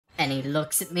and he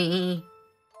looks at me,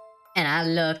 and I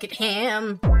look at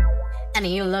him, and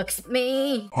he looks at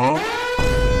me. Huh?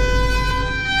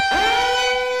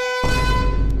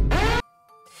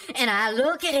 And I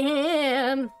look at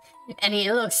him, and he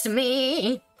looks at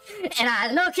me, and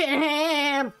I look at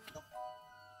him.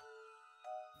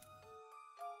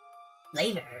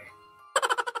 Later.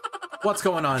 What's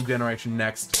going on, Generation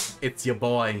Next? It's your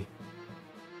boy,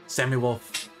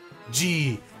 SWGX.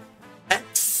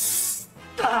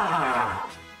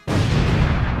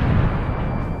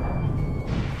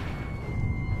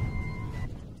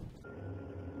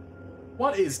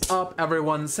 What is up,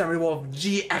 everyone?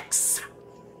 SWGX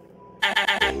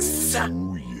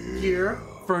here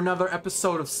for another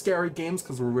episode of Scary Games,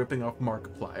 because we're ripping off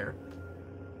Markiplier.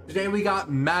 Today we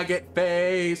got Maggot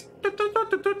Face.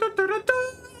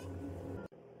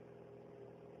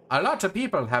 A lot of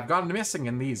people have gone missing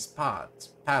in these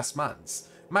past months.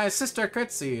 My sister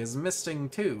Kritzy is missing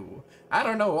too. I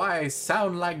don't know why I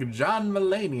sound like John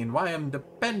Mulaney and why I'm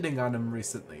depending on him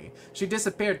recently. She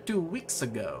disappeared 2 weeks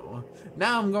ago.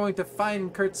 Now I'm going to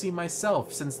find Kritzy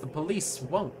myself since the police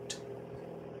won't.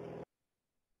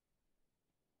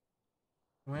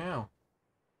 Wow.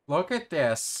 Look at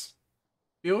this.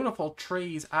 Beautiful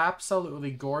trees,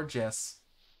 absolutely gorgeous.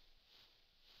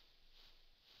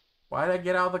 Why did I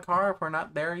get out of the car if we're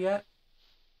not there yet?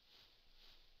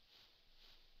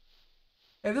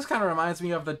 Hey, this kind of reminds me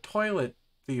of the Toilet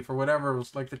Thief or whatever. It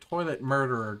was like the Toilet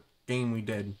Murderer game we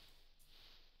did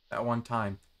that one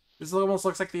time. This almost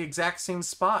looks like the exact same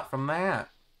spot from that.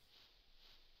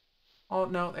 Oh,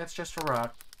 no, that's just a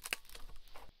rock.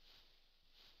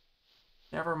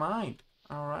 Never mind.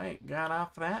 Alright, got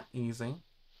off that easy.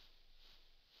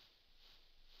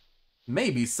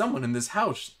 Maybe someone in this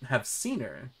house have seen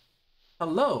her.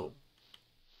 Hello?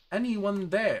 Anyone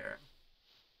there?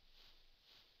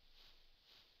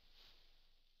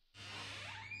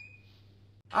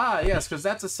 Ah, yes, because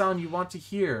that's a sound you want to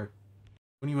hear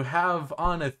when you have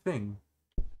on a thing.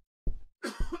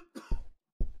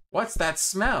 What's that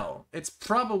smell? It's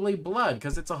probably blood,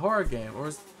 because it's a horror game. Or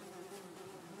is...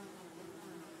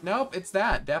 Nope, it's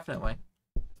that, definitely.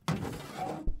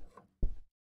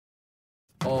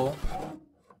 Oh.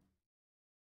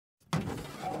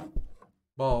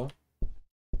 Ball.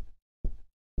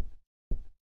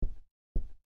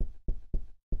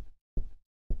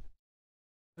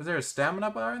 Is there a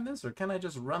stamina bar in this, or can I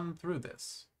just run through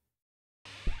this?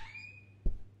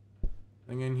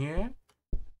 Anything in here?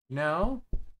 No?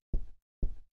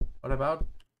 What about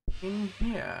in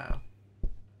here?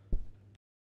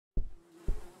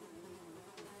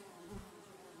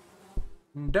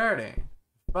 Dirty.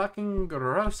 Fucking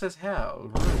gross as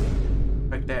hell.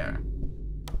 Right there.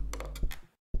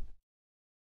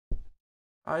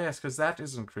 Oh yes, because that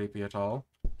isn't creepy at all.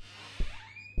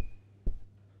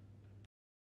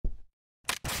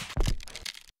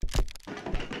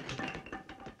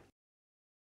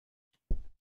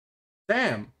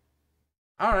 Damn.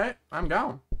 Alright, I'm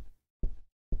gone.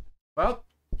 Well,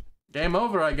 game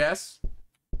over, I guess.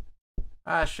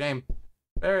 Ah, shame.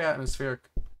 Very atmospheric.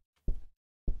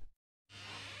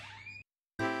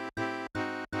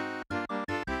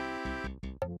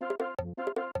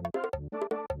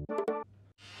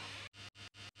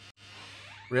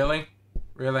 Really?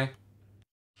 Really?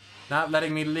 Not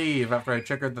letting me leave after I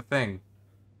triggered the thing.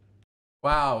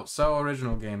 Wow, so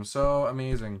original game, so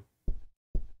amazing.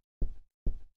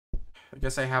 I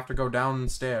guess I have to go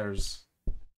downstairs.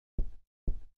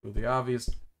 With the obvious...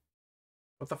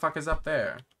 What the fuck is up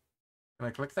there? Can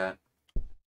I click that?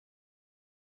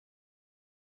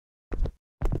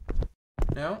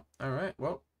 No? Alright,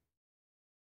 well...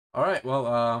 Alright,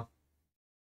 well,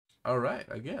 alright,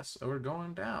 I guess. So we're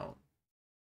going down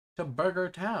to Burger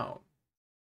Town.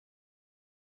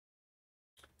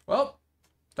 Well,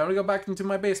 time to go back into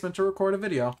my basement to record a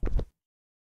video.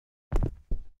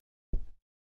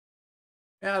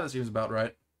 Yeah, that seems about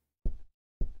right.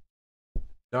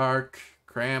 Dark,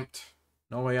 cramped,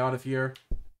 no way out of here.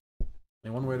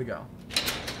 Only one way to go.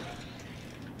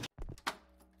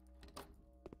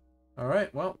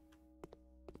 Alright, well.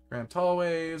 Cramped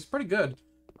hallways, pretty good.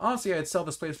 Honestly, I'd sell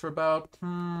this place for about,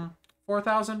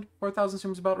 4,000? 4,000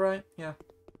 seems about right, yeah.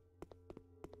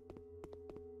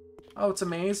 Oh, it's a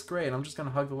maze? Great, I'm just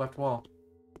gonna hug the left wall.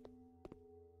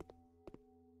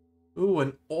 Ooh,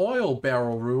 an oil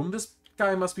barrel room? This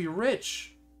guy must be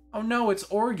rich. Oh no, it's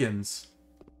organs.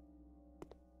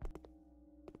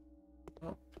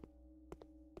 Oh.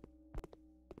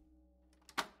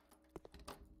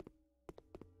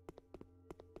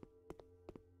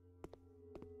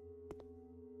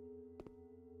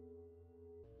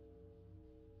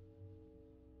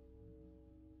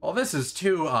 Well, this is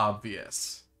too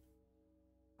obvious.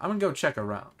 I'm gonna go check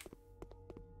around.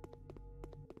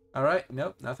 Alright,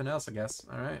 nope, nothing else, I guess.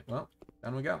 Alright, well,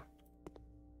 down we go.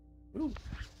 Ooh.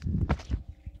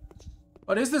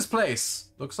 What is this place?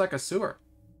 Looks like a sewer.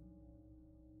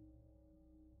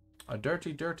 A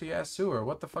dirty, dirty ass sewer.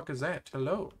 What the fuck is that?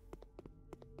 Hello.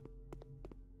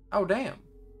 Oh, damn.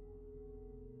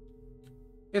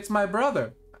 It's my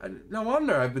brother. No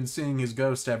wonder I've been seeing his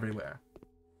ghost everywhere.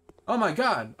 Oh my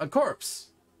god, a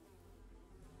corpse.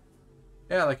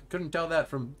 Yeah, like I couldn't tell that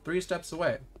from 3 steps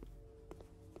away.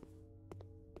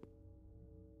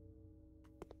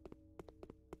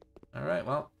 Alright,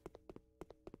 well.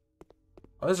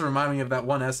 Oh, this reminds me of that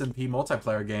one SMP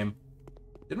multiplayer game.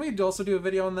 Didn't we also do a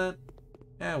video on that?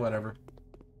 Yeah, whatever.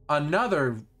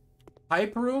 Another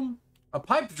pipe room? A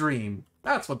pipe dream.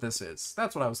 That's what this is.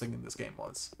 That's what I was thinking this game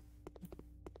was.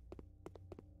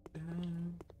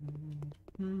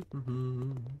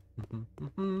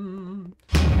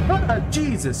 Ah,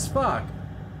 Jesus, fuck.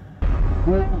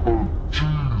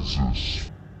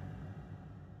 Jesus.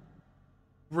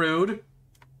 Rude.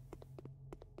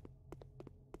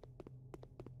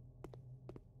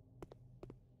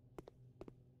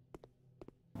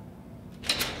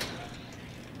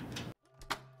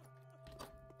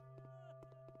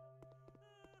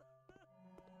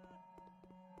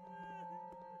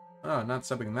 Oh, not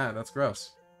stepping that. That's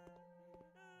gross.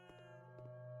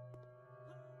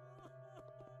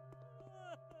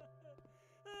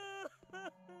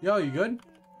 Yo, you good?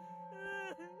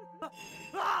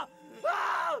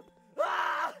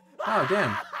 Oh,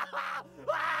 damn.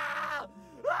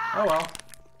 Oh, well.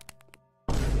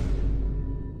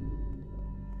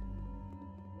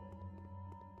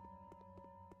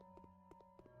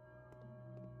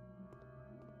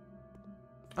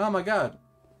 Oh my god.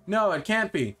 No, it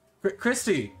can't be.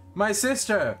 Christy, my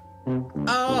sister.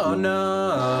 Oh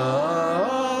no.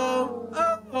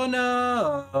 Oh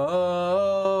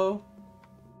no.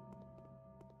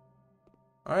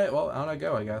 Alright, well, out I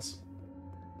go, I guess.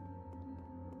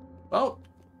 Oh,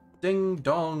 ding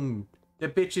dong. The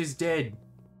bitch is dead.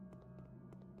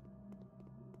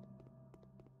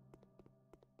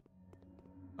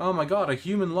 Oh my god, a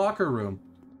human locker room.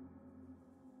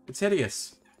 It's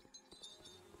hideous.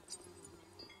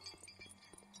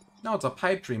 No, it's a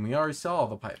pipe dream. We already saw all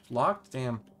the pipe. Locked?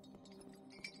 Damn.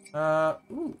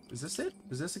 Ooh, is this it?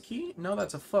 Is this a key? No,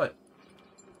 that's a foot.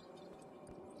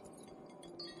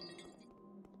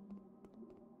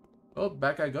 Oh,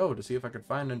 back I go to see if I could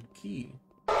find a key.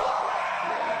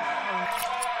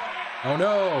 Oh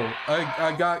no!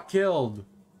 I got killed.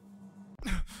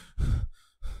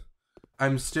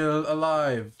 I'm still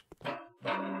alive.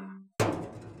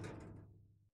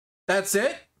 That's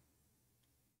it?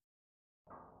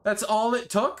 That's all it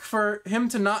took for him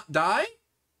to not die?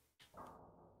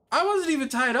 I wasn't even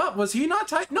tied up. Was he not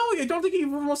tied? No, I don't think he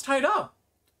even was tied up.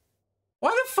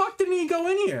 Why the fuck didn't he go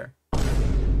in here?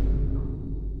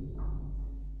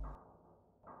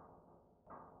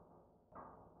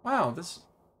 Wow, this...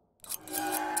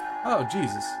 Oh,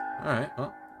 Jesus. Alright,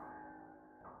 well.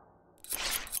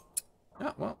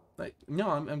 Yeah, well, like, no,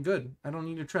 I'm good. I don't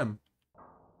need a trim.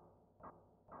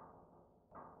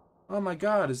 Oh my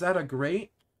god, is that a grate?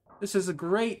 This is a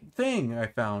great thing I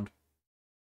found.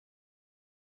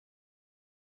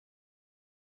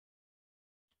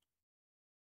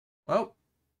 Well.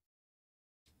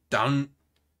 Down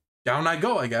I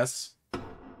go, I guess.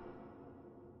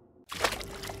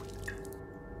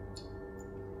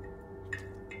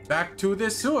 Back to the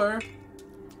sewer.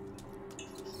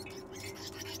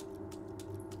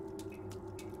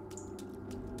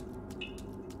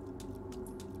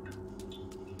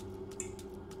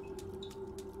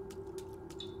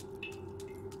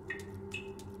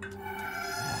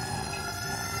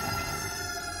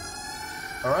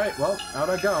 Alright, well, out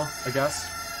I go, I guess.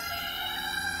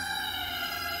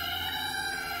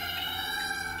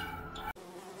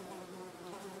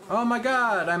 Oh my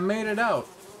god, I made it out.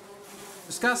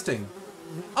 Disgusting.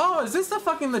 Oh, is this the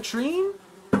fucking latrine?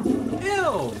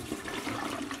 Ew!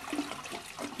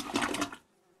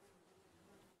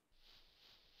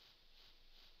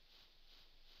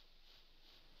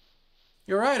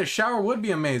 You're right, a shower would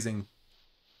be amazing.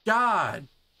 God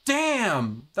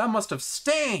damn! That must have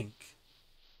stank!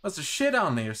 Must have shit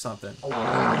on me or something.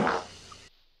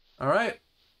 Alright.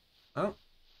 Oh.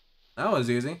 That was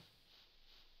easy.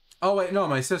 Oh wait, no,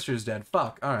 my sister's dead.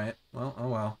 Fuck. Alright. Well, oh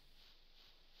well.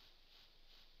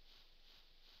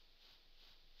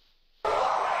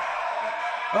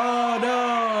 Oh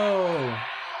no!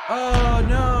 Oh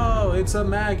no! It's a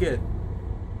maggot.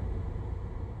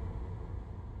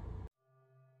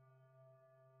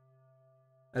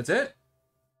 That's it?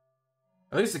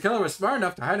 At least the killer was smart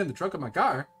enough to hide in the trunk of my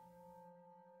car.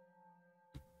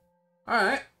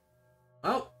 Alright.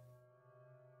 Well,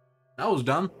 that was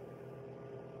dumb.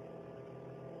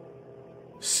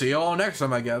 See you all next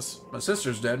time, I guess. My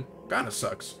sister's dead. Kinda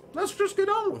sucks. Let's just get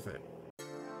on with it.